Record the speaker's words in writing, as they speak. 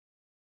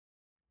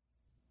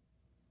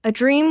A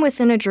Dream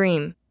Within a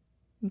Dream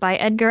by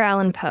Edgar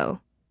Allan Poe.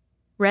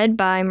 Read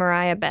by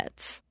Mariah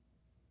Betz.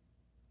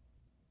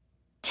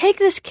 Take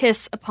this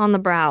kiss upon the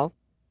brow,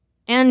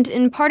 and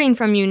in parting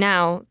from you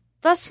now,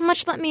 thus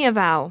much let me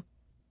avow.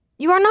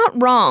 You are not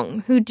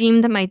wrong who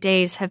deem that my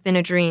days have been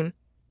a dream.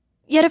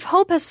 Yet if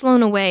hope has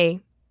flown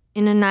away,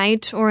 in a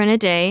night or in a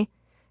day,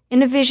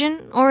 in a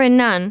vision or in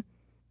none,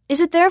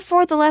 is it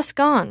therefore the less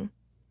gone?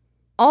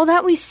 All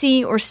that we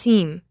see or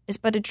seem is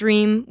but a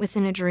dream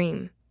within a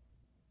dream.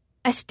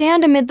 I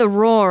stand amid the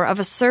roar of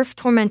a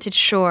surf-tormented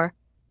shore,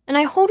 and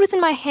I hold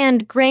within my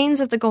hand grains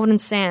of the golden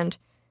sand.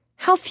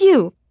 How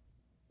few!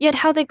 Yet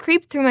how they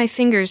creep through my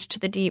fingers to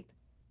the deep.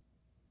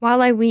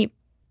 While I weep,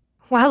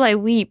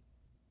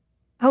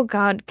 oh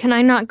God, can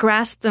I not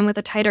grasp them with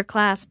a tighter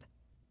clasp?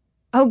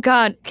 Oh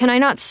God, can I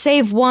not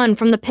save one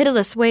from the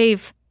pitiless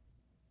wave?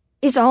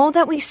 Is all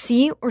that we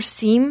see or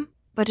seem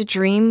but a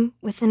dream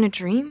within a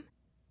dream?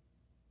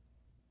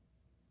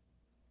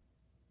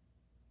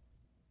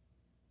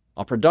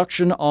 A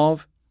production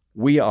of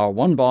We Are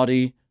One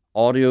Body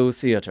Audio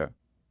Theatre.